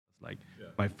like,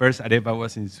 my first arepa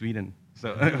was in Sweden.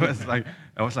 So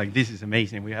I was like, this is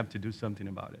amazing. We have to do something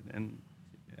about it. And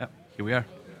yeah, here we are.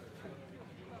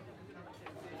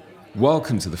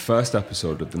 Welcome to the first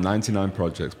episode of the 99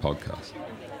 Projects podcast.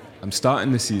 I'm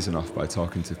starting this season off by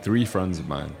talking to three friends of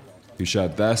mine who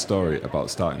shared their story about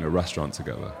starting a restaurant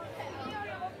together.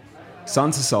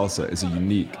 Salsa is a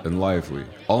unique and lively,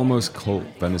 almost cult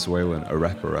Venezuelan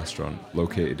arepa restaurant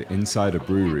located inside a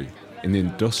brewery in the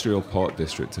industrial port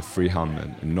district of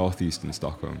Frihamnen in northeastern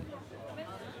Stockholm.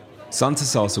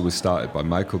 Salsa was started by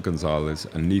Michael Gonzalez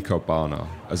and Nico Barnar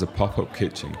as a pop-up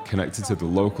kitchen connected to the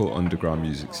local underground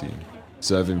music scene,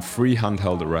 serving free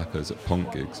handheld arepas at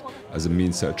punk gigs as a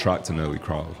means to attract an early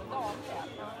crowd.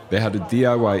 They had a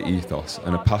DIY ethos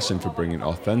and a passion for bringing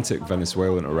authentic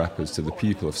Venezuelan arepas to the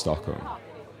people of Stockholm.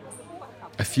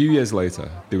 A few years later,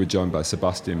 they were joined by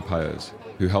Sebastian Paez,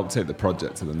 who helped take the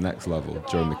project to the next level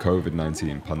during the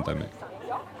COVID-19 pandemic.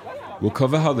 We'll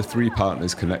cover how the three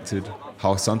partners connected,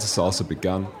 how Salsa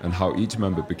began, and how each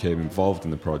member became involved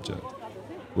in the project.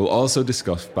 We'll also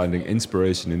discuss finding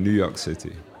inspiration in New York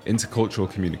City, intercultural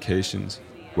communications,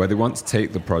 where they want to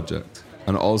take the project,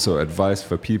 and also advice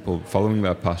for people following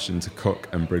their passion to cook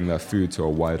and bring their food to a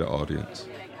wider audience.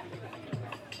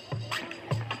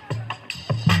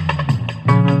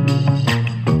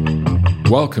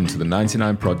 Welcome to the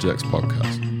 99 Projects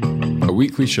podcast, a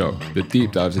weekly show that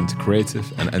deep dives into creative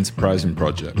and enterprising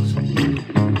projects.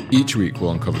 Each week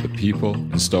we'll uncover the people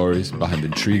and stories behind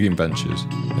intriguing ventures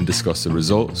and discuss the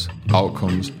results,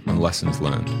 outcomes, and lessons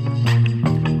learned.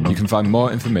 You can find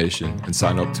more information and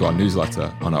sign up to our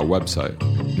newsletter on our website,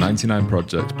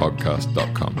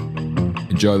 99projectspodcast.com.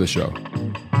 Enjoy the show.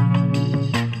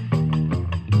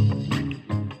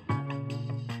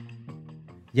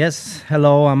 Yes,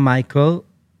 hello, I'm Michael,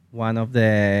 one of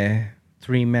the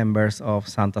three members of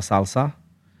Santa Salsa.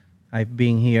 I've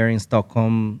been here in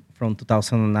Stockholm from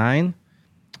 2009.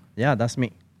 Yeah, that's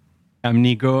me. I'm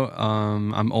Nico.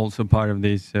 I'm also part of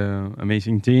this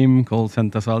amazing team called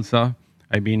Santa Salsa.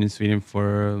 I've been in Sweden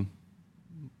for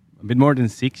a bit more than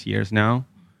 6 years now,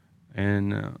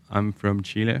 and I'm from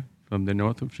Chile, from the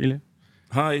north of Chile.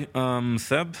 Hi, I'm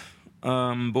Seb.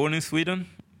 I'm born in Sweden,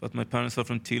 but my parents are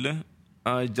from Chile.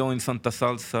 I joined Santa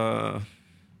Salsa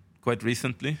quite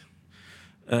recently.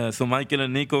 So Michael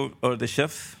and Nico are the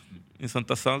chefs in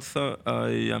Santa Salsa.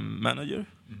 I am manager,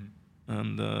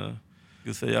 and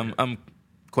you say I'm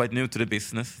quite new to the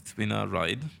business. It's been a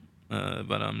ride,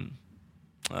 but I'm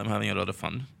having a lot of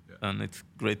fun, and it's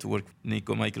great to work with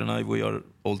Nico, Michael, and I. We are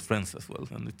old friends as well,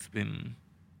 and it's been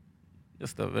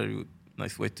just a very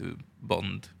nice way to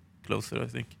bond closer, I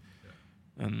think. Yeah.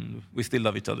 And we still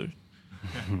love each other.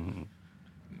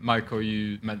 Michael,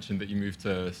 you mentioned that you moved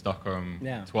to Stockholm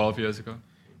 12 years ago?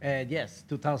 Yes,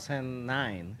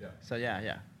 2009. Yeah. So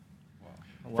yeah.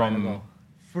 Wow.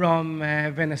 From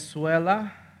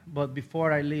Venezuela, but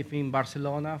before I lived in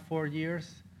Barcelona 4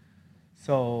 years.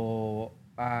 So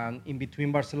in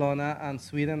between Barcelona and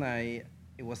Sweden,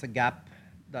 it was a gap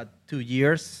that 2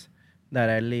 years that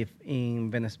I lived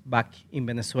back in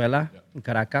Venezuela, in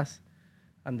Caracas.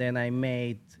 And then I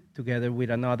made, together with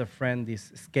another friend,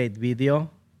 this skate video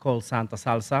called Santa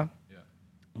Salsa. Yeah.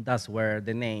 That's where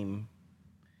the name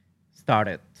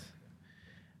started.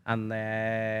 And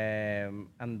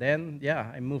then,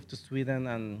 I moved to Sweden,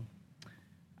 and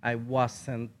I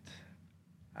wasn't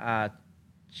a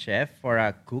chef or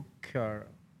a cook or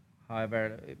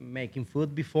however making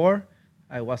food before.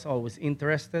 I was always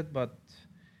interested, but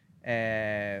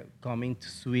coming to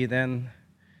Sweden,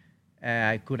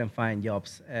 I couldn't find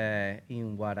jobs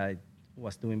in what I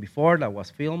was doing before, that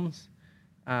was films.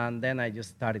 And then I just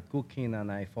started cooking,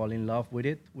 and I fall in love with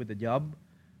it, with the job.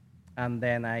 And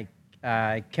then I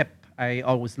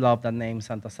always loved the name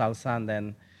Santa Salsa,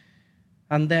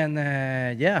 and then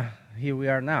here we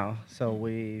are now. So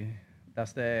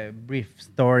that's the brief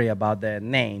story about the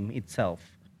name itself.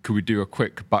 Could we do a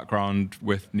quick background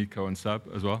with Nico and Seb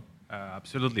as well?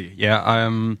 Absolutely. Yeah.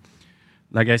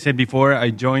 Like I said before,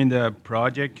 I joined the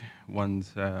project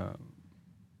once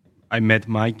I met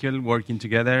Michael working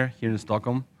together here in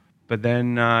Stockholm. But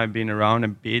then I've been around a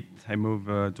bit. I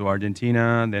moved to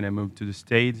Argentina, then I moved to the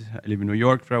States. I live in New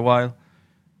York for a while.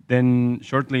 Then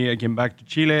shortly I came back to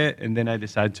Chile, and then I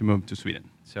decided to move to Sweden.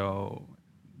 So,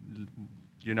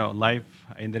 life,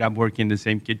 I ended up working in the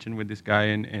same kitchen with this guy,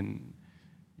 and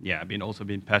I've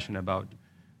been passionate about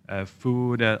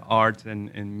food, art,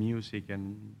 and music,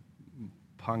 and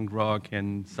punk rock,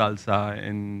 and salsa,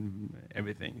 and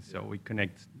everything. So we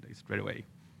connect straight away.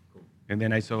 Cool. And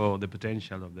then I saw the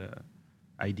potential of the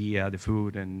idea, the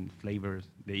food and flavors.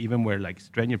 They even were like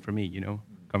strange for me,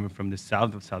 coming from the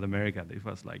south of South America. It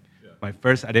was like my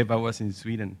first arepa was in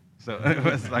Sweden, so it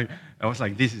was like I was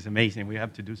like, this is amazing. We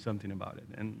have to do something about it,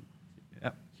 and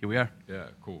yeah, here we are. Yeah,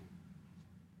 cool.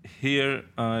 Here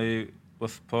I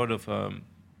was part of a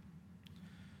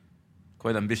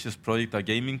quite ambitious project, a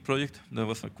gaming project. There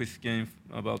was a quiz game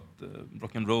about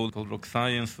rock and roll called Rock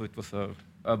Science. So it was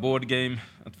a board game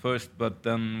at first, but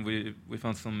then we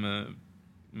found some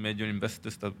major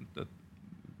investors that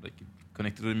like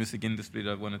connected to the music industry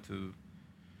that wanted to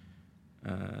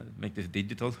make this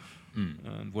digital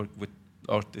and work with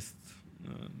artists.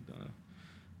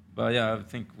 But yeah, I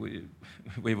think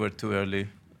we were too early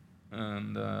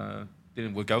and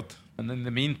didn't work out. And in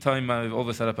the meantime, I've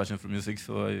always had a passion for music,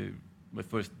 so my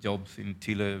first jobs in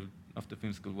Chile after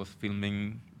film school was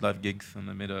filming live gigs, and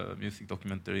I made a music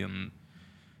documentary. And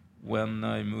when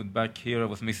I moved back here, I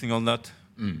was missing all that,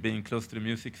 being close to the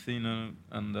music scene.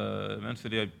 And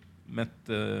eventually I met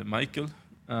Michael,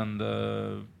 and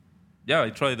I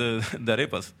tried the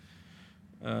arepas.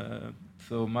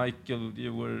 So Michael,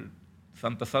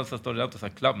 Santa Salsa started out as a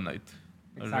club night.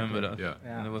 Exactly. I remember that.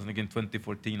 Yeah. And it was like in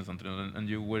 2014 or something, and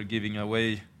you were giving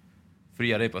away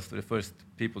free arepas to the first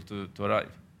people to arrive.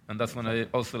 And that's when I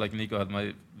also, like Nico, had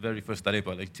my very first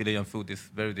arepa. Like, Chilean food is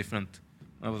very different.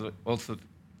 I was also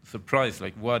surprised,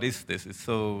 like, what is this? It's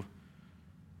so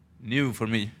new for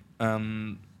me.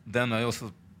 And then I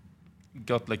also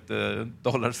got like the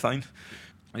dollar sign.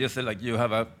 I just said, like, you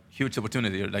have a huge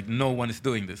opportunity here. Like, no one is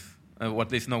doing this. Or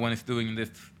at least no one is doing this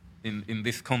in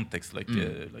this context, like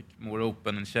more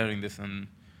open and sharing this and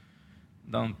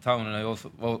downtown. And I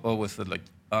also always said, like,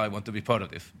 I want to be part of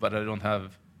this, but I don't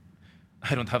have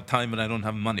time and I don't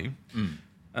have money.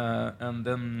 And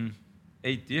then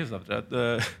 8 years after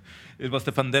that, it was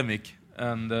the pandemic,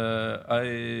 and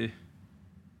I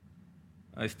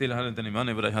still hadn't any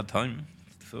money, but I had time.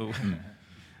 So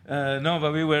no,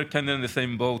 but we were kind of in the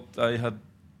same boat. I had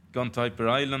gone to Hyper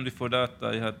Island before that.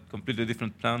 I had completely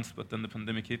different plans, but then the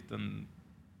pandemic hit, and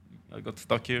I got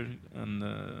stuck here.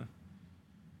 And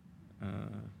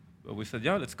but we said,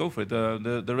 yeah, let's go for it.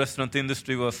 The restaurant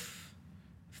industry was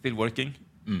still working,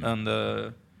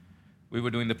 and we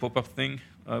were doing the pop-up thing.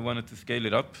 I wanted to scale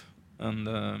it up, and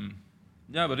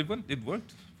but it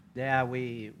worked. Yeah,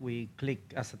 we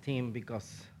clicked as a team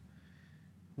because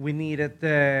we needed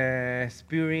the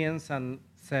experience, and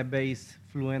Sebe is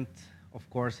fluent. Of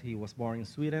course, he was born in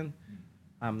Sweden.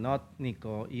 I'm not,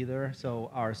 Nico either, so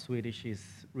our Swedish is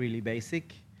really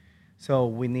basic. So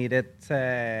we needed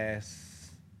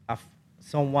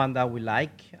someone that we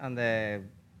like, and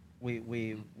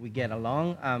we get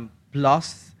along, and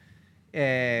plus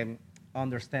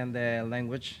understand the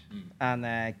language, and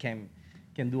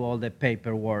can do all the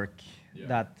paperwork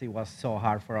that it was so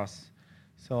hard for us.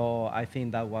 So I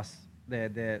think that was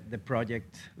the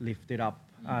project lifted up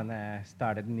and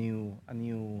started a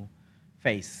new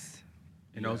phase.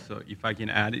 And also, if I can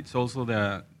add, it's also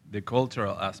the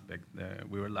cultural aspect that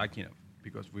we were lacking of,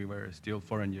 because we were still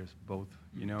foreigners both,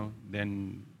 you know.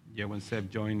 Then, when Seb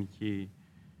joined, he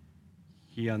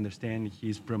understand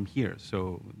he's from here,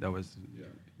 so that was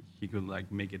he could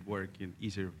like make it work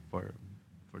easier for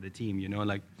the team, you know,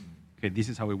 like, okay, this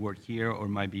is how we work here, or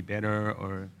might be better,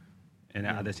 and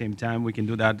at the same time we can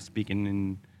do that speaking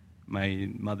in my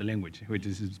mother language, which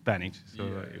is Spanish, so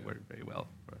it worked very well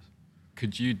for us.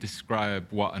 Could you describe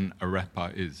what an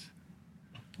arepa is?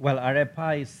 Well,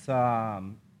 arepa is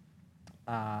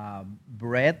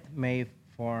bread made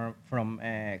from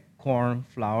corn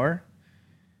flour.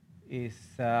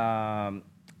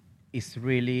 It's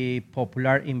really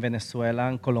popular in Venezuela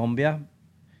and Colombia.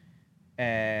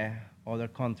 Other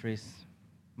countries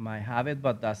might have it,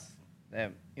 but that's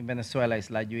in Venezuela. It's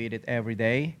like you eat it every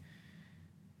day,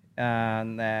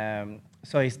 and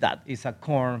so it's a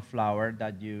corn flour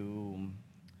that you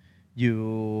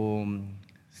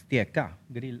steca,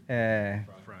 grill,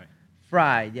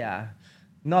 fry, yeah,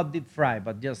 not deep fry,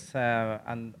 but just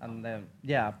pan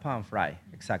fry,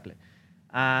 exactly.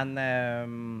 And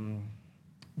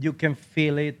you can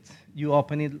feel it. You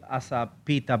open it as a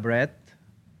pita bread,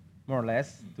 more or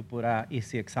less, to put an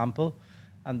easy example,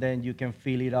 and then you can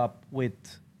fill it up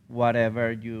with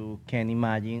whatever you can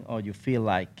imagine or you feel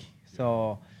like.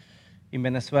 So in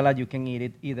Venezuela, you can eat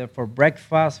it either for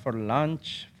breakfast, for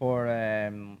lunch, for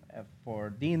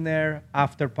dinner,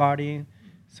 after party.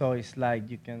 So it's like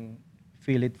you can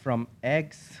fill it from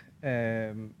eggs,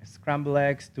 scrambled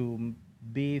eggs, to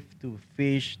beef, to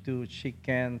fish, to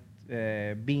chicken,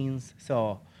 beans.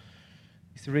 So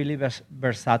it's really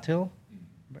versatile.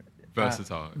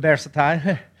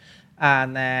 Versatile.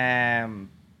 And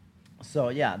so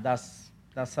yeah, that's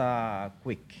a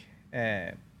quick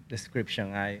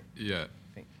description, I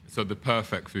think. So the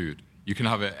perfect food. You can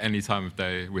have it any time of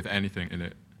day with anything in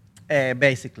it.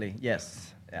 Basically,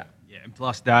 yes. Yeah. Yeah, and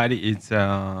plus that it's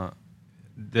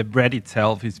the bread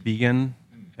itself is vegan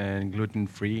and gluten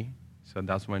free. So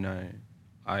that's when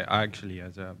I actually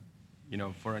as a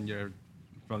foreigner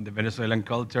from the Venezuelan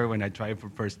culture, when I tried it for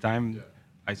first time,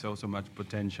 I saw so much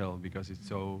potential because it's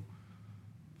so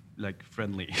like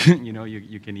friendly.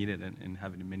 You can eat it and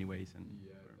have it in many ways. And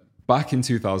Back in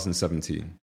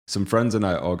 2017, some friends and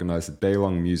I organised a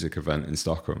day-long music event in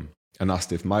Stockholm and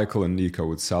asked if Michael and Nico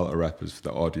would sell arepas for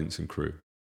the audience and crew.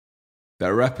 The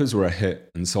arepas were a hit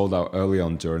and sold out early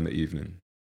on during the evening.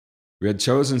 We had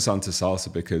chosen Santa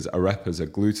Salsa because arepas are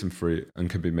gluten-free and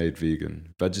can be made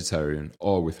vegan, vegetarian,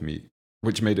 or with meat,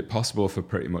 which made it possible for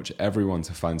pretty much everyone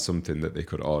to find something that they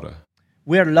could order.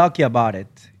 We're lucky about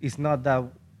it. It's not that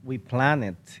we plan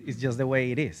it. It's just the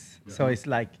way it is. So it's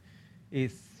like,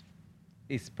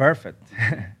 it's perfect.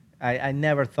 I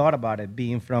never thought about it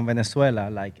being from Venezuela,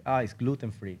 like, it's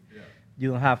gluten-free. Yeah. You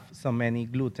don't have so many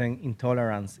gluten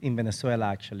intolerance in Venezuela,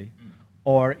 actually.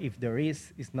 Or if there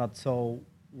is, it's not so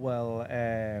well,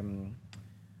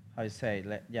 how you say,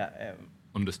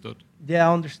 Understood? yeah,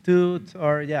 understood,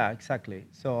 or yeah, exactly.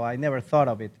 So I never thought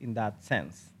of it in that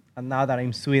sense. And now that I'm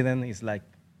in Sweden, it's like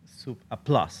a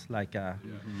plus, like a...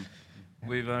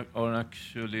 We are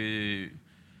actually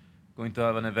going to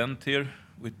have an event here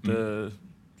with the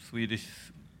Swedish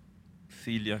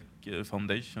Celiac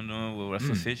Foundation or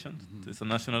association. It's a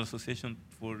national association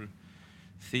for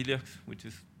celiacs, which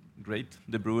is great.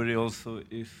 The brewery also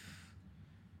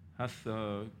has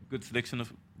a good selection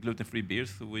of gluten-free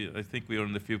beers. So I think we are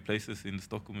in the few places in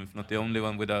Stockholm, if not the only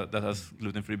one that has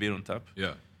gluten-free beer on tap.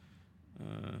 Yeah.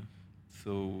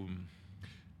 So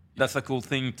that's a cool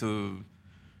thing to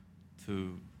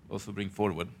also bring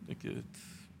forward.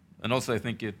 And also I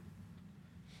think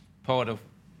part of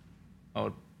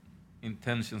our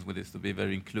intentions with this to be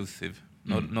very inclusive,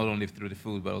 not only through the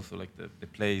food, but also like the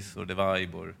place or the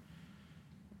vibe or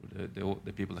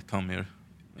the people that come here.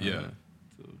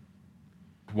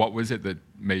 What was it that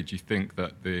made you think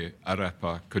that the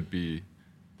arepa could be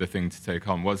the thing to take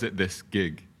on? Was it this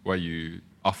gig where you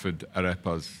offered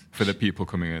arepas for the people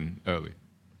coming in early?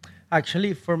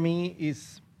 Actually, for me,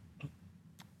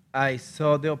 I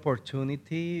saw the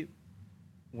opportunity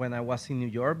when I was in New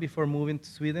York before moving to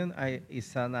Sweden.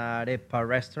 It's an arepa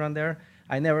restaurant there.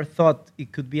 I never thought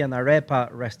it could be an arepa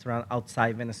restaurant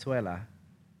outside Venezuela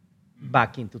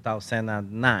back in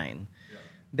 2009. Yeah.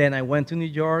 Then I went to New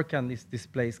York and this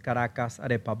place, Caracas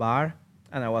Arepa Bar,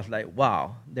 and I was like,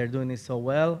 wow, they're doing it so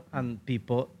well, and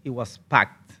it was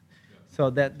packed. Yeah. So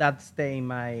that stayed in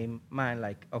my mind,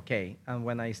 like, okay. And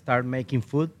when I started making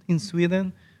food in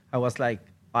Sweden, I was like,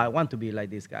 I want to be like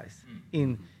these guys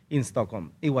in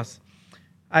Stockholm. It was,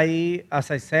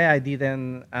 as I say,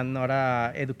 I'm not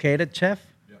an educated chef,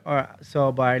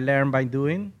 but I learned by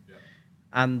doing. Yeah.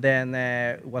 And then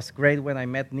it was great when I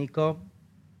met Nico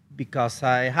because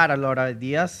I had a lot of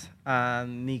ideas.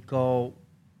 And Nico,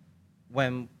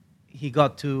 when he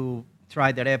got to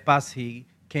try the arepas, he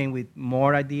came with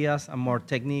more ideas and more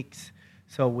techniques.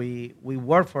 So we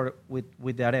worked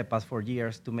with the arepas for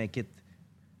years to make it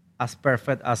as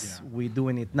perfect as we're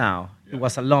doing it now. Yeah. It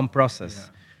was a long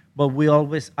process, but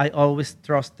I always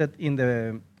trusted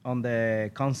on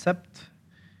the concept,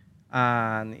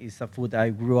 and it's a food I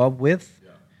grew up with,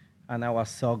 and I was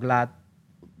so glad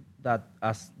that,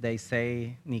 as they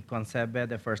say, Nico and Sebe,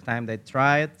 the first time they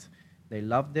tried, they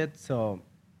loved it. So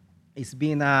it's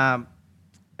been a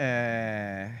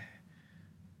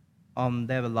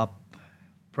undeveloped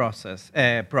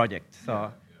project.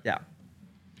 So yeah.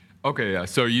 Okay, yeah.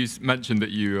 So you mentioned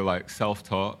that you were like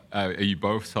self-taught. Are you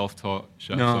both self-taught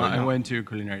chefs? No, I went to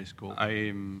culinary school.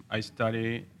 I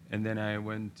studied, and then I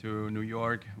went to New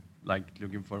York, like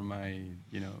looking for my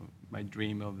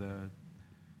dream of the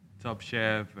top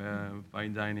chef,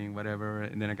 fine dining, whatever.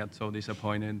 And then I got so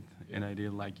disappointed, and I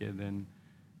didn't like it, and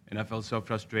I felt so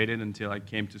frustrated until I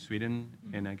came to Sweden,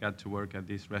 and I got to work at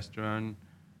this restaurant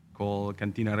called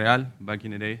Cantina Real back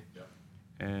in the day,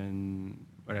 and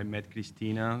where I met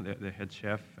Cristina, the head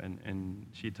chef, and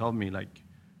she told me, like,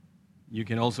 you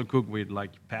can also cook with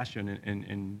like passion,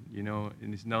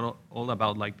 and it's not all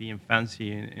about like being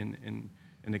fancy and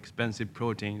expensive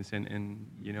proteins, and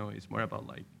it's more about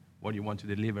like what you want to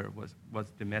deliver,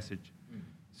 what's the message.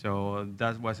 So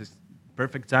that was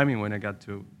perfect timing when I got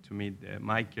to meet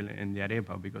Michael and the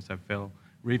arepa, because I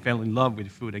really fell in love with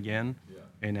food again,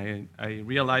 and I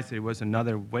realized there was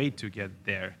another way to get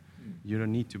there. You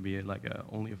don't need to be like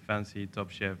only a fancy top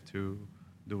chef to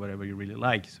do whatever you really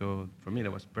like. So for me,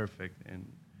 that was perfect.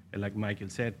 And like Michael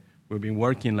said, we've been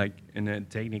working like in a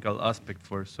technical aspect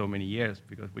for so many years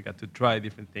because we got to try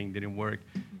different things, didn't work.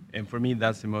 And for me,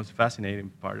 that's the most fascinating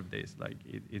part of this. Like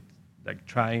it's like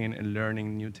trying and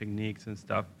learning new techniques and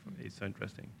stuff. It's so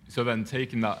interesting. So then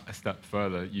taking that a step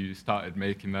further, you started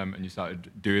making them and you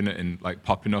started doing it in like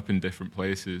popping up in different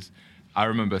places. I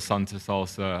remember Santa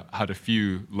Salsa had a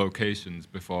few locations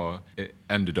before it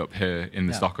ended up here in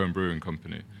the Stockholm Brewing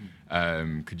Company.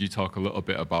 Could you talk a little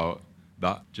bit about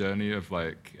that journey of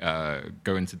like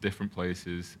going to different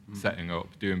places, setting up,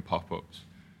 doing pop-ups?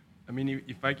 I mean,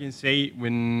 if I can say,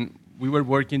 when we were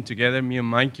working together, me and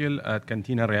Michael at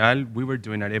Cantina Real, we were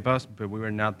doing arepas, but we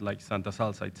were not like Santa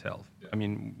Salsa itself. Yeah. I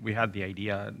mean, we had the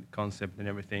idea, concept, and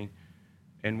everything,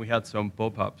 and we had some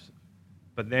pop-ups.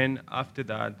 But then after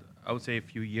that, I would say a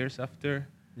few years after,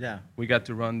 we got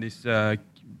to run this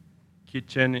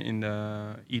kitchen in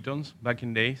the Eatons back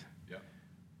in days. Yeah.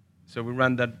 So we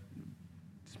ran that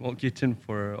small kitchen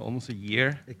for almost a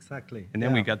year. Exactly. And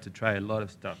then we got to try a lot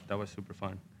of stuff. That was super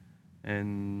fun.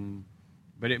 And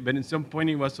but at some point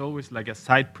it was always like a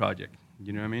side project.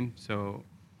 You know what I mean? So,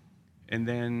 and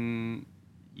then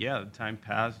time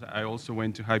passed. I also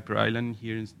went to Hyper Island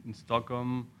here in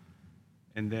Stockholm,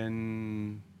 and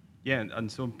then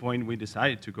at some point we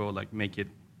decided to go like make it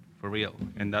for real,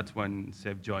 and that's when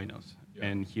Seb joined us,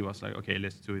 and he was like, okay,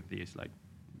 let's do this like,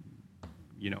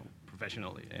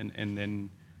 professionally, and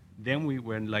then we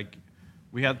went like,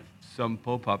 we had some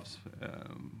pop-ups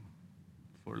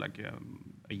for like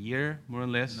a year more or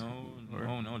less.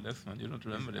 No, less, man. You don't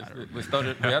remember this.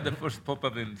 We had the first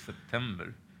pop-up in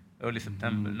September, early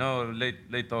September. No,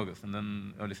 late August, and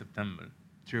then early September.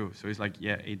 True. So it's like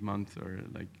 8 months or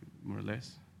like more or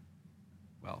less.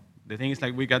 Well, the thing is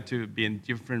like we got to be in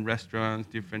different restaurants,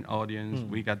 different audience.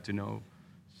 We got to know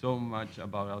so much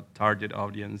about our target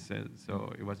audience,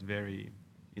 so it was very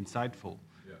insightful.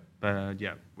 Yeah. But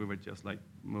we were just like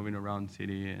moving around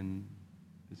city and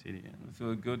the city.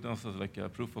 So good, also like a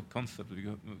proof of concept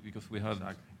because we had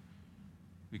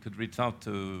we could reach out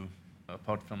to,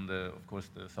 apart from the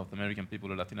South American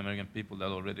people or Latin American people that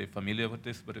are already familiar with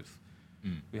this, but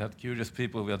we had curious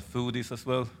people, we had foodies as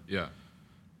well. Yeah.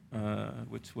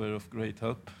 Which were of great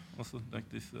help. Also, like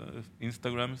this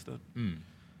Instagram stuff.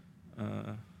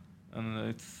 And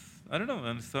it's, I don't know,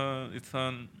 and it's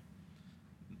a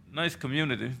nice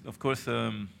community. Of course,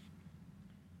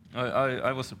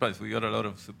 I was surprised. We got a lot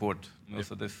of support.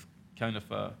 Also, this kind of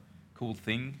a cool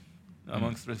thing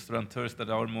amongst restaurateurs that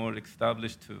are more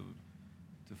established to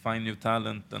find new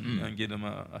talent and give them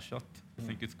a shot. I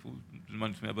think it's cool. It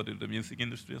reminds me about the music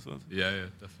industry as well. Yeah,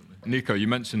 definitely. Nico, you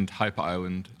mentioned Hyper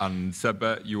Island, and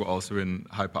Sebbe, you were also in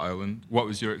Hyper Island. What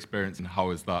was your experience, and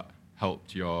how has that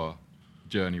helped your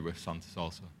journey with Santa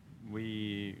Salsa?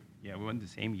 We went the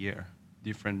same year,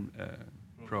 different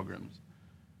programs.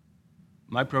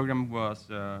 My program was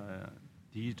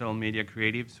digital media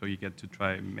creative, so you get to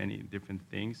try many different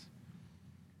things.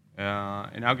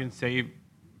 And I can say,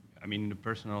 I mean, the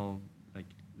personal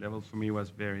level for me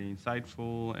was very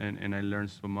insightful, and I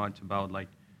learned so much about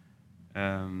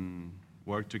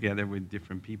work together with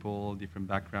different people, different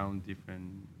backgrounds,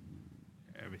 different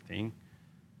everything.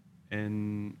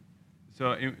 And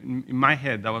so in my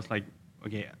head, that was like,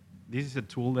 okay, this is a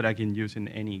tool that I can use in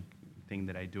anything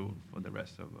that I do for the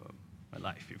rest of my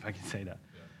life, if I can say that.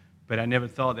 Yeah. But I never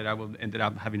thought that I would end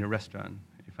up having a restaurant,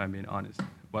 if I'm being honest. It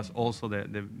was also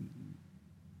the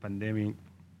pandemic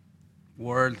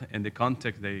world and the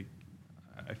context,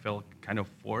 I felt kind of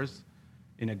forced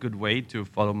in a good way to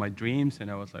follow my dreams, and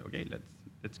I was like, okay,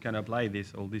 let's kind of apply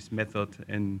all this method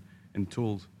and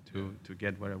tools to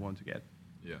get what I want to get.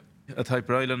 Yeah. At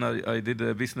Hyper Island, I did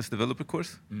a business developer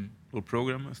course, or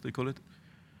program, as they call it.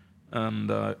 And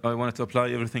I wanted to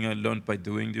apply everything I learned by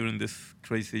doing during this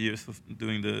crazy years of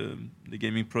doing the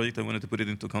gaming project. I wanted to put it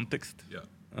into context. Yeah.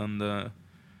 And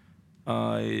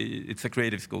it's a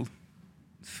creative school.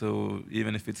 So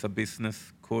even if it's a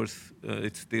business course,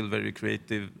 it's still very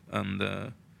creative. And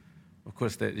of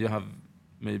course, you have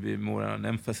maybe more an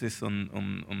emphasis on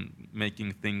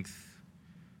making things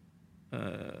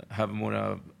have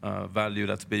more value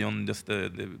that's beyond just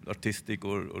the artistic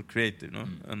or creative, no?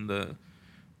 And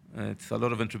it's a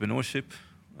lot of entrepreneurship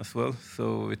as well,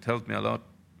 so it helped me a lot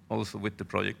also with the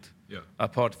project. Yeah.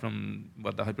 Apart from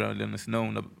what the Hyper Island is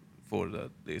known for,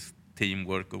 this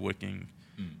teamwork or working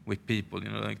with people,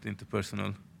 like the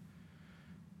interpersonal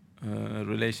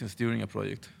relations during a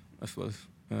project as well.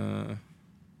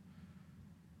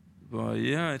 But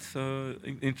yeah, it's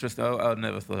interesting. I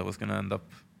never thought I was going to end up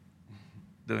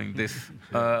doing this.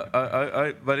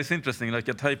 But it's interesting, like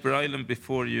at Hyper Island,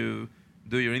 before you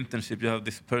do your internship, you have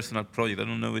this personal project. I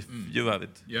don't know if you have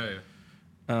it. Yeah.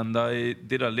 and I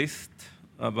did a list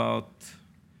about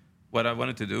what I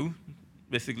wanted to do,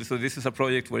 basically. So this is a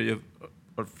project where you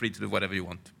are free to do whatever you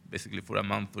want, basically for a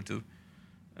month or two,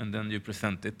 and then you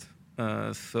present it.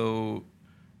 So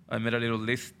I made a little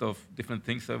list of different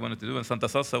things I wanted to do, and Santa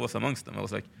Salsa was amongst them. I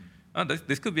was like,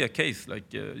 this could be a case, like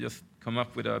just come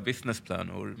up with a business plan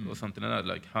or something like that.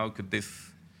 Like how could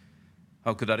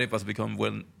arepas become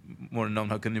more known?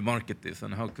 How can you market this,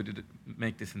 and how could you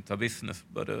make this into a business?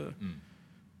 But so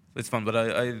it's fun. But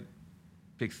I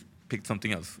picked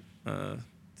something else.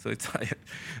 So it's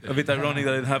a bit ironic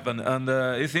that it happened. And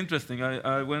it's interesting.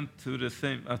 I went to the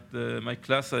same my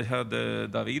class. I had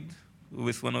David, who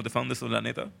is one of the founders of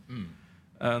Laneta.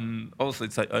 And also,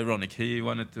 it's ironic. He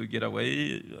wanted to get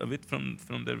away a bit from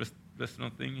the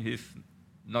restaurant thing. He's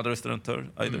not a restaurateur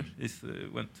either. He's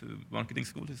went to marketing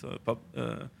school. He's a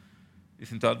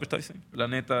he's into advertising.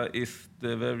 Laneta is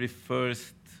the very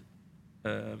first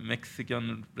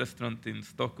Mexican restaurant in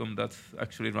Stockholm that's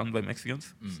actually run by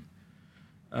Mexicans.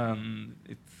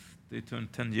 They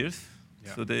turned 10 years.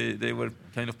 Yeah. So they were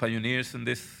kind of pioneers in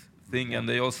this thing, and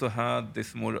they also had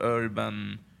this more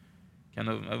urban kind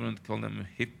of, I wouldn't call them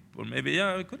hip, or maybe,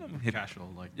 yeah, I could have hip. Casual,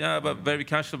 like. Yeah, but very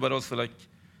casual, but also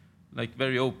like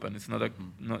very open. It's not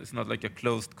it's not like a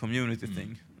closed community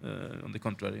thing. On the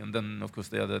contrary, and then of course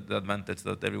they have the advantage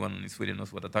that everyone in Sweden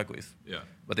knows what a taco is. Yeah.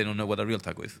 But they don't know what a real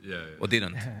taco is. Yeah. Or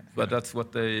didn't. But that's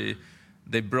what they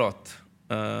brought.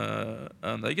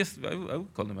 And I guess I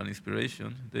would call them an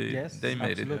inspiration. They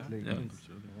made absolutely. it.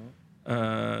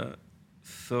 Yeah.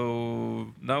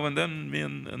 So now and then, me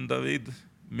and David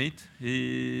meet.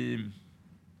 He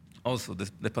also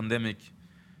the pandemic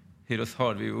hit us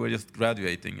hard. We were just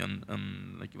graduating,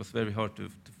 and like it was very hard to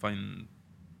find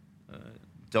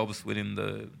jobs within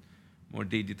the more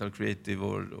digital, creative,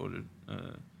 or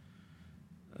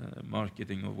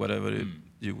marketing or whatever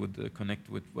you would connect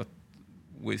with what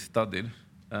we studied.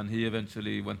 And he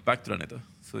eventually went back to Laneta.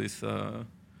 So he's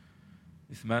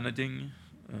managing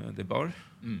the bar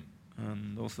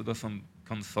and also does some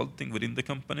consulting within the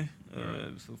company,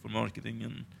 so for marketing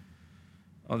and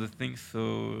other things.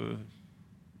 So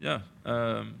yeah,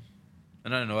 and I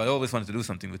don't know. I always wanted to do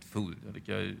something with food. Like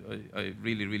I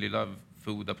really, really love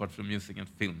food apart from music and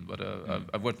film. But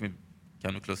I've worked with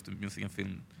kind of close to music and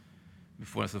film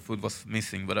before, so food was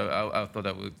missing. But I thought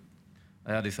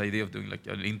I had this idea of doing like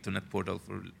an internet portal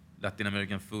for Latin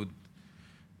American food,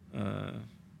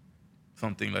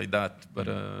 something like that. But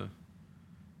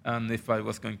and if I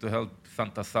was going to help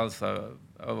Santa Salsa,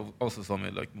 I also saw me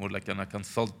like more like a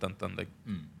consultant and like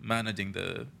managing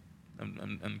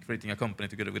and creating a company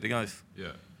together with the guys.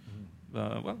 Yeah.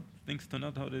 Well, things turn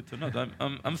out how they turn out.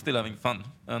 I'm still having fun,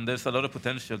 and there's a lot of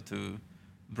potential to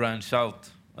branch out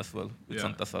as well with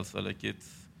Santa Salsa. Like it's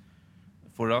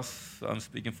for us. I'm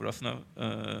speaking for us now.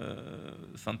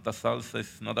 Santa Salsa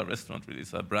is not a restaurant really;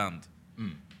 it's a brand.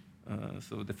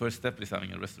 So the first step is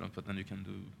having a restaurant, but then you can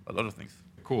do a lot of things.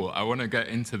 Cool. I want to get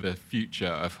into the future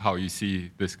of how you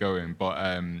see this going,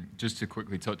 but just to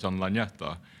quickly touch on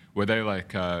Laneta, were they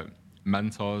like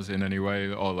mentors in any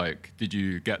way, or like did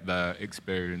you get their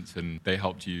experience and they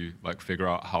helped you like figure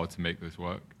out how to make this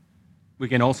work? We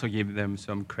can also give them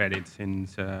some credit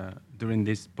since during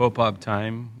this pop-up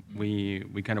time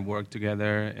we kind of worked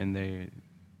together, and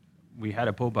we had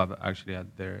a pop-up actually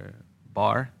at their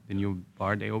bar, the new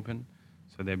bar they opened.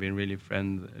 So they've been really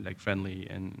friendly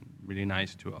and really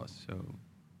nice to us. So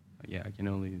yeah, I can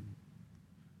only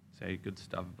say good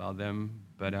stuff about them.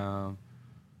 But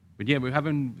yeah, we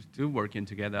haven't still working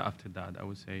together after that. I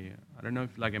would say, I don't know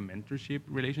if like a mentorship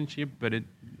relationship, but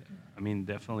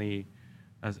definitely,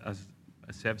 as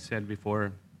Seb said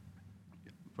before,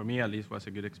 for me at least was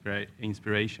a good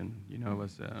inspiration. You know,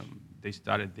 was they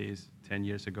started this 10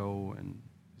 years ago and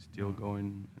still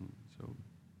going, and so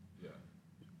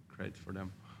credit for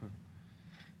them.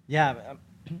 Yeah,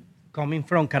 coming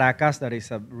from Caracas, that is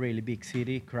a really big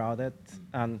city, crowded,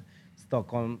 and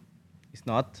Stockholm is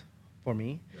not for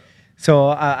me. Yeah. So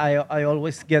I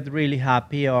always get really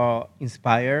happy or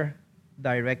inspired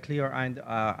directly, or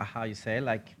how you say,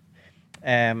 like,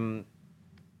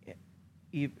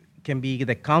 it can be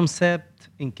the concept,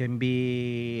 it can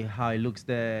be how it looks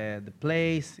the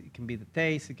place, it can be the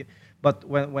taste, but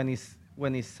when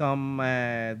it's some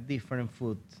different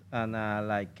food and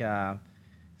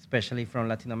especially from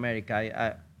Latin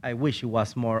America, I wish it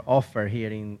was more offered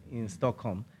here in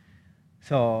Stockholm.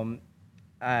 So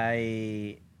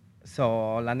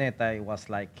Laneta, it was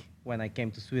like when I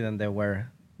came to Sweden, they were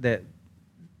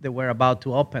about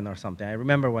to open or something. I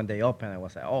remember when they opened, I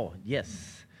was like, oh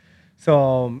yes.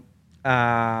 So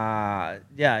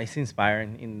yeah, it's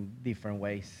inspiring in different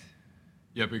ways.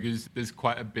 Yeah, because there's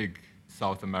quite a big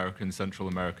South American, Central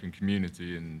American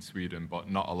community in Sweden, but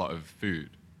not a lot of food.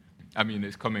 I mean,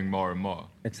 it's coming more and more.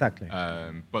 Exactly.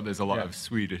 But there's a lot Yeah. of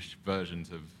Swedish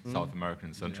versions of South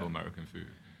American, Central American food.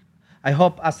 I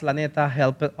hope as Laneta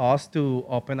helped us to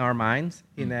open our minds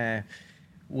in a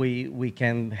we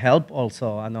can help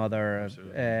also another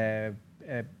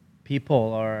people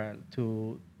or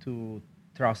to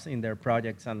trust in their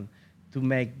projects and to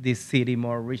make this city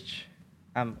more rich.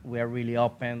 And we are really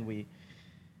open. We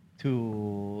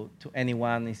to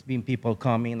anyone. It's been people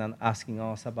coming and asking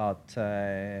us about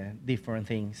different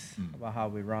things about how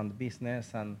we run the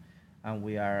business, and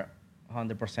we are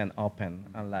 100% open.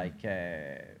 And like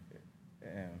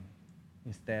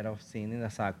instead of seeing it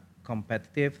as a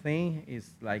competitive thing,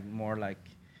 it's like more like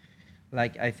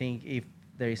I think if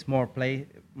there is more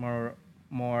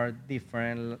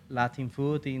different Latin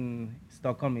food in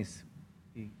Stockholm, it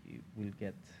will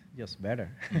get just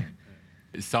better.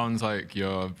 It sounds like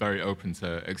you're very open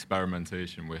to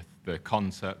experimentation with the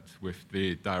concept, with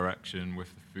the direction,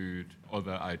 with the food,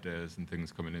 other ideas and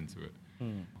things coming into it.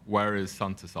 Where is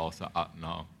Santa Salsa at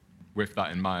now? With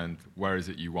that in mind, where is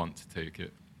it you want to take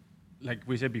it? Like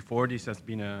we said before, this has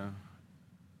been a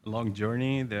long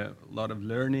journey. There are a lot of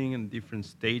learning and different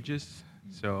stages.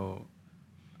 So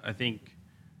I think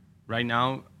right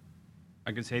now,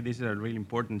 I can say this is a really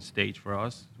important stage for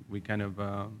us. We kind of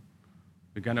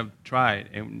tried,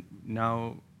 and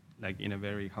now, like in a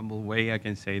very humble way, I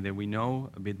can say that we know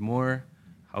a bit more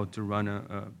how to run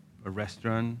a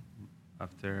restaurant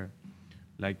after,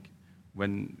 like,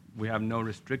 when we have no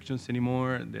restrictions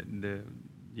anymore.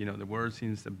 The world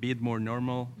seems a bit more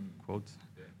normal, quotes,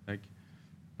 like,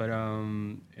 but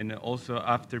and also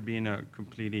after being a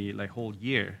completely like whole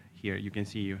year here, you can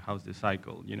see how's the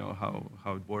cycle,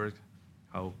 how it works,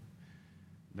 how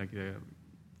like the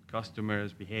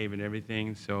customers behave and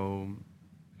everything. So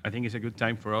I think it's a good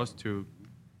time for us to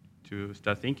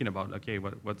start thinking about, okay,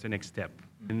 what's the next step?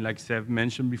 And like Seb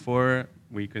mentioned before,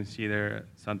 we consider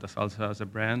Santa Salsa as a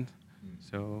brand.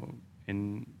 So,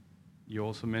 and you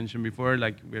also mentioned before,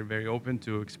 like we're very open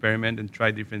to experiment and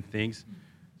try different things.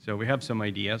 So we have some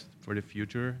ideas for the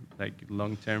future, like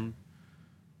long term.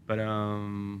 But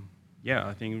yeah,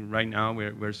 I think right now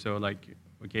we're so like,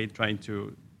 okay, trying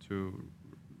to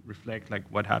reflect like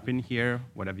what happened here,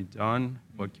 what have we done,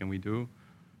 what can we do.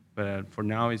 But for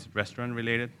now, it's restaurant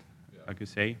related, I could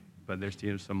say. But there's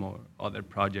still some more other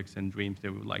projects and dreams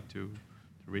that we would like to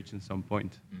reach in some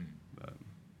point. But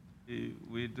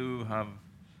We do have.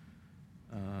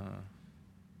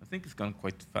 I think it's gone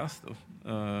quite fast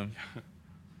though.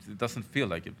 It doesn't feel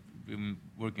like it. We've been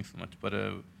working so much, but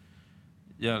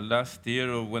yeah, last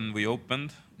year when we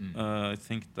opened, I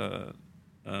think that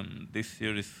this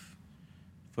year is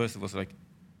first it was like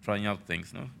trying out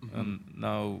things, no, and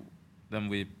now then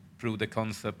we proved the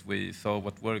concept. We saw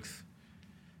what works.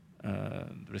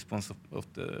 The response of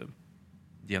the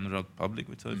general public,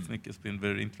 which I think has been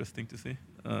very interesting to see.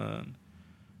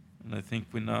 And I think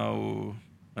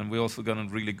we also got a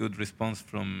really good response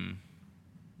from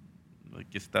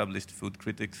like established food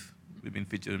critics. We've been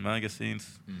featured in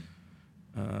magazines.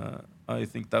 I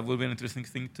think that will be an interesting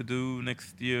thing to do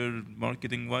next year,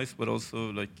 marketing-wise, but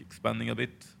also like expanding a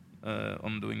bit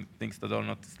on doing things that are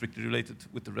not strictly related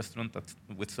with the restaurant,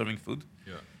 with serving food.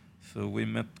 Yeah. So we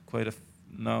met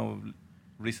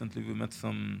recently we met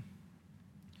some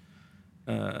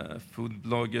food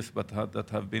bloggers, but that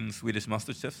have been Swedish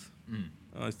master chefs.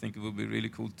 I think it would be really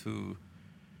cool to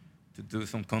do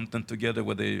some content together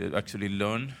where they actually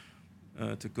learn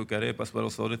to cook arepas, but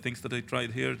also other things that they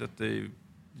tried here. The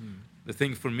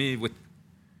thing for me with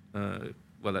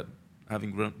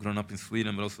having grown up in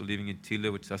Sweden, but also living in Chile,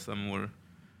 which has a more,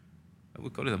 I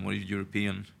would call it a more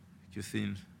European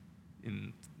cuisine,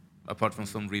 apart from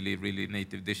some really, really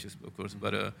native dishes, of course.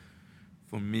 But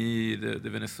for me, the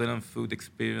Venezuelan food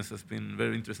experience has been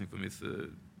very interesting for me. It's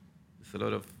a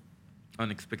lot of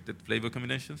unexpected flavor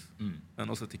combinations and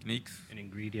also techniques. and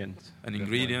ingredients.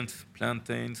 Ingredients,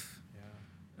 plantains.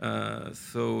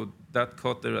 So that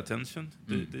caught their attention.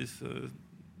 Because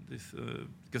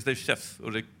they're chefs,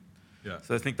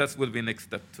 so I think that will be next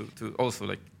step to also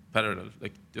like parallel,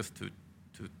 like just to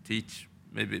teach.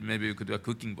 Maybe we could do a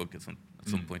cooking book at some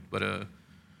point. But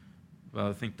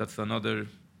I think that's another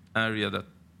area that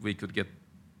we could get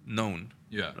known.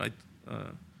 Yeah. Right.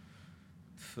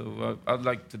 So I'd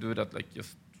like to do that, like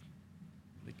just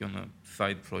like on a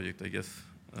side project, I guess.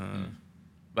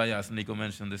 But yeah, as Nico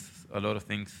mentioned, there's a lot of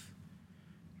things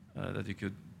that you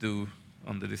could do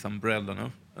under this umbrella,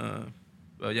 no?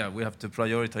 But yeah, we have to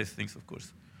prioritize things, of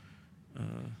course.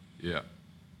 Yeah.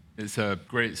 It's a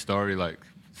great story, like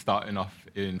starting off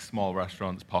in small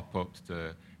restaurants, pop-ups,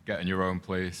 to getting your own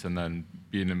place, and then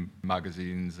being in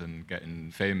magazines and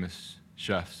getting famous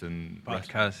chefs and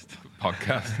podcast.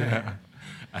 Yeah.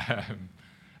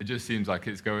 It just seems like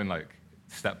it's going like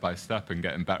step by step and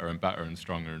getting better and better and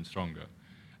stronger and stronger.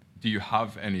 Do you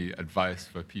have any advice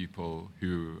for people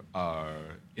who are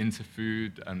into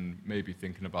food and maybe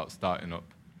thinking about starting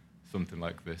up something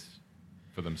like this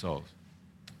for themselves?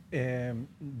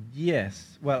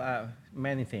 Yes, well,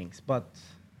 many things, but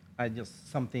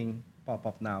something pop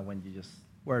up now when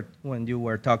you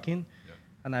were talking, Yeah.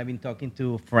 and I've been talking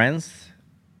to friends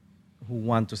who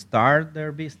want to start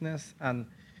their business, and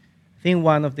I think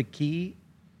one of the key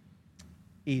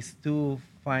is to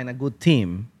find a good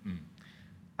team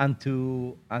and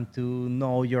to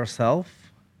know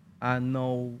yourself and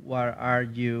know what are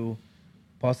you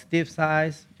positive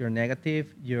sides, your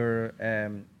negative, your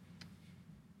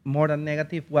more than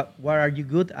negative, what are you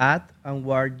good at and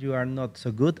what you are not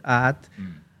so good at,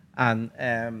 and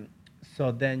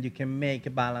so then you can make a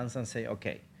balance and say,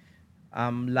 okay,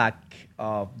 I'm lack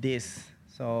of this,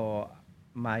 so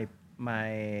my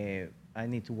I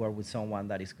need to work with someone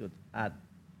that is good at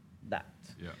that.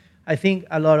 Yeah. I think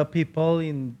a lot of people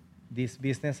in this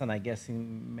business, and I guess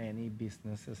in many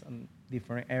businesses and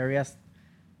different areas,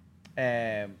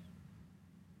 they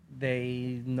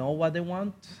know what they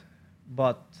want,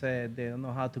 but they don't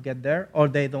know how to get there, or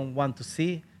they don't want to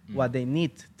see what they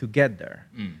need to get there.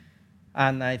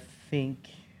 And I think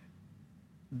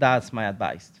that's my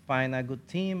advice. Find a good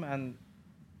team and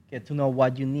get to know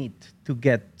what you need to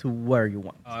get to where you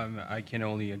want. I can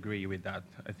only agree with that.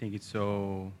 I think it's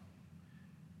so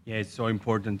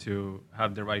important to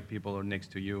have the right people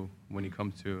next to you when it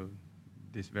comes to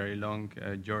this very long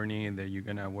journey that you're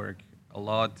gonna work a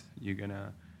lot. You're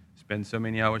gonna spend so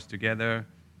many hours together,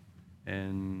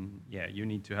 and yeah, you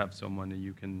need to have someone that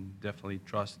you can definitely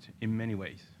trust in many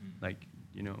ways. Like,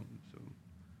 so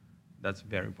that's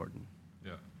very important.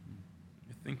 Yeah.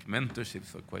 I think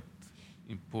mentorships are quite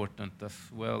important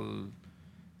as well,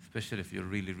 especially if you're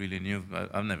really, really new.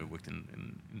 I've never worked in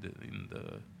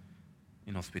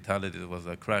hospitality. It was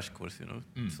a crash course,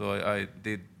 So I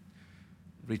did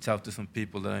reach out to some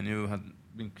people that I knew had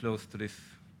been close to this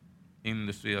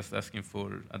industry, just asking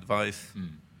for advice.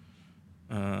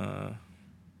 And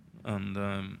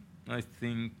I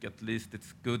think at least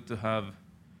it's good to have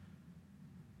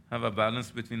a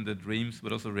balance between the dreams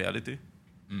but also reality.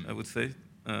 I would say.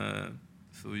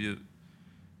 So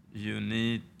you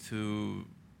need to,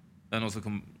 and also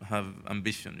have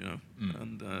ambition,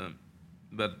 and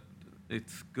but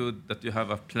it's good that you have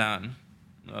a plan,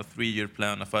 a 3-year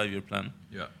plan, a 5-year plan,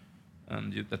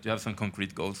 and that you have some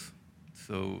concrete goals.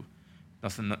 So it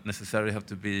doesn't necessarily have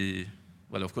to be,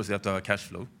 well, of course you have to have a cash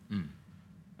flow,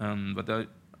 but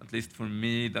at least for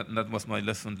me, that was my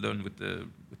lesson learned with the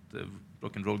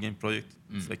rock and roll game project.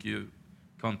 It's like you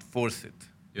can't force it.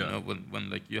 When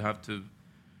like you have to,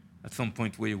 at some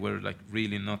point we were like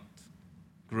really not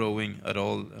growing at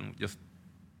all and just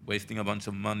wasting a bunch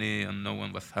of money and no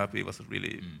one was happy. It was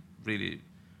really, really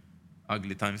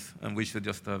ugly times, and we should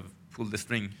just have pulled the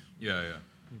string.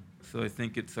 So I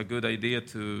think it's a good idea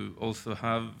to also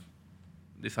have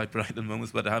these hyper-idle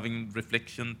moments, but having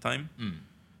reflection time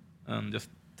and just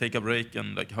take a break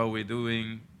and like, how are we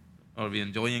doing? Are we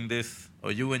enjoying this?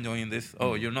 Are you enjoying this?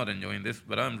 Oh, you're not enjoying this,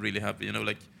 but I'm really happy.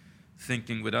 Like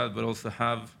thinking with that, but also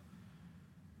have,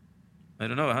 I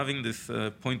don't know, having this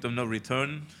point of no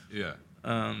return.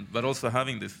 But also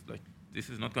having this, like, this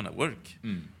is not gonna work.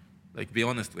 Like, be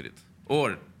honest with it.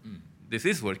 Or this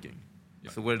is working.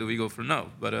 So where do we go from now?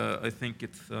 But I think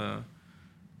it's a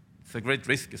great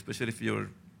risk, especially if you're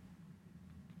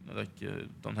like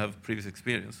don't have previous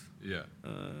experience.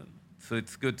 So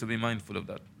it's good to be mindful of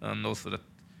that, and also that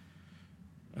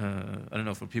I don't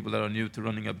know, for people that are new to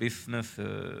running a business,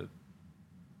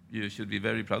 you should be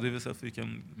very proud of yourself. You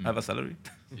can have a salary,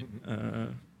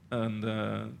 and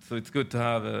so it's good to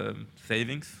have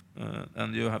savings,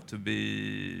 and you have to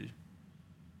be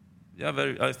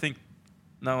very. I think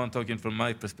now I'm talking from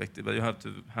my perspective, but you have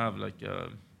to have like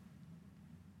of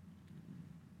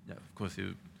course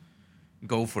you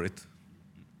go for it.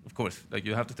 Of course, like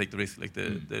you have to take the risk. Like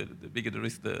the bigger the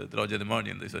risk, the larger the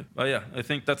margin, they say. But yeah, I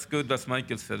think that's good. As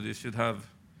Michael said, you should have,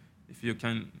 if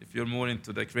you're more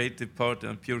into the creative part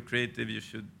and pure creative, you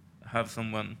should have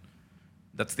someone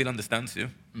that still understands you,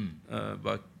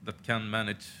 but that can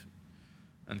manage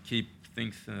and keep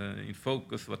things in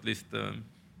focus, or at least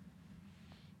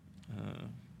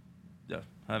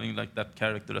having like that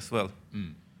character as well.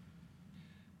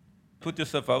 Put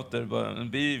yourself out there and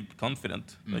be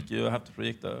confident. Like you have to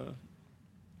project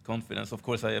confidence. Of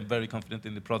course, I am very confident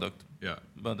in the product. Yeah.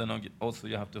 But then also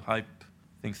you have to hype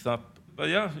things up. But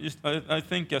yeah, I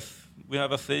think as we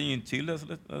have a saying in Chile,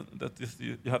 that is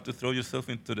you have to throw yourself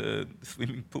into the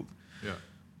swimming pool. Yeah.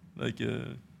 Like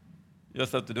you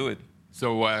just have to do it.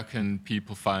 So where can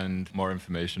people find more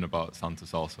information about Santa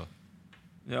Salsa?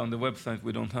 Yeah, on the website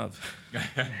we don't have.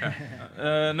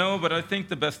 No, but I think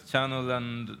the best channel,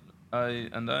 and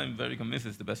I'm very convinced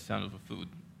it's the best channel for food,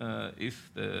 is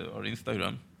our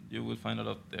Instagram. You will find a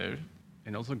lot there.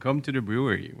 And also come to the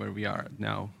brewery where we are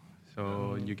now.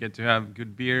 So you get to have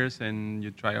good beers and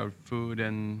you try our food,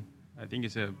 and I think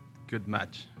it's a good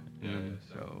match. So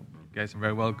you guys are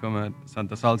very welcome at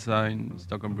Santa Salsa in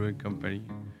Stockholm Brewing Company.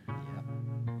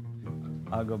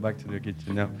 I'll go back to the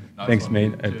kitchen now. Thanks,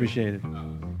 mate. I appreciate it.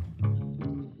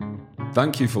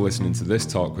 Thank you for listening to this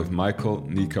talk with Michael,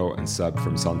 Nico, and Seb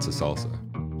from Santa Salsa.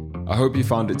 I hope you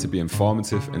found it to be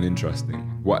informative and interesting,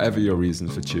 whatever your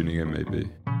reasons for tuning in may be.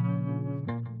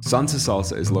 Santa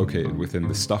Salsa is located within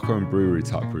the Stockholm Brewery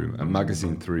taproom at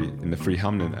Magazine 3 in the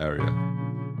Frihamnen area.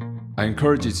 I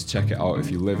encourage you to check it out if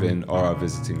you live in or are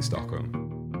visiting Stockholm.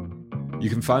 You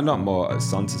can find out more at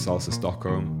Santa Salsa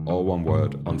Stockholm, all one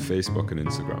word, on Facebook and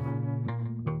Instagram.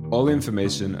 All the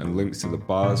information and links to the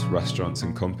bars, restaurants,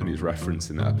 and companies referenced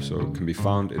in the episode can be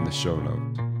found in the show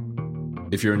notes.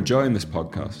 If you're enjoying this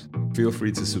podcast, feel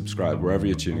free to subscribe wherever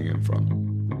you're tuning in from.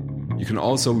 You can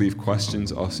also leave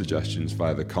questions or suggestions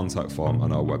via the contact form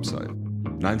on our website,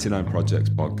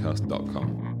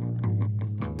 99projectspodcast.com.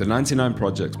 The 99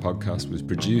 Projects podcast was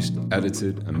produced,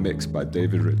 edited, and mixed by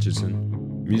David Richardson.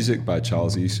 Music by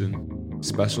Charles Eason.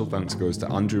 Special thanks goes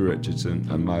to Andrew Richardson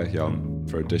and Maya Hyun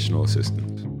for additional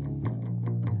assistance.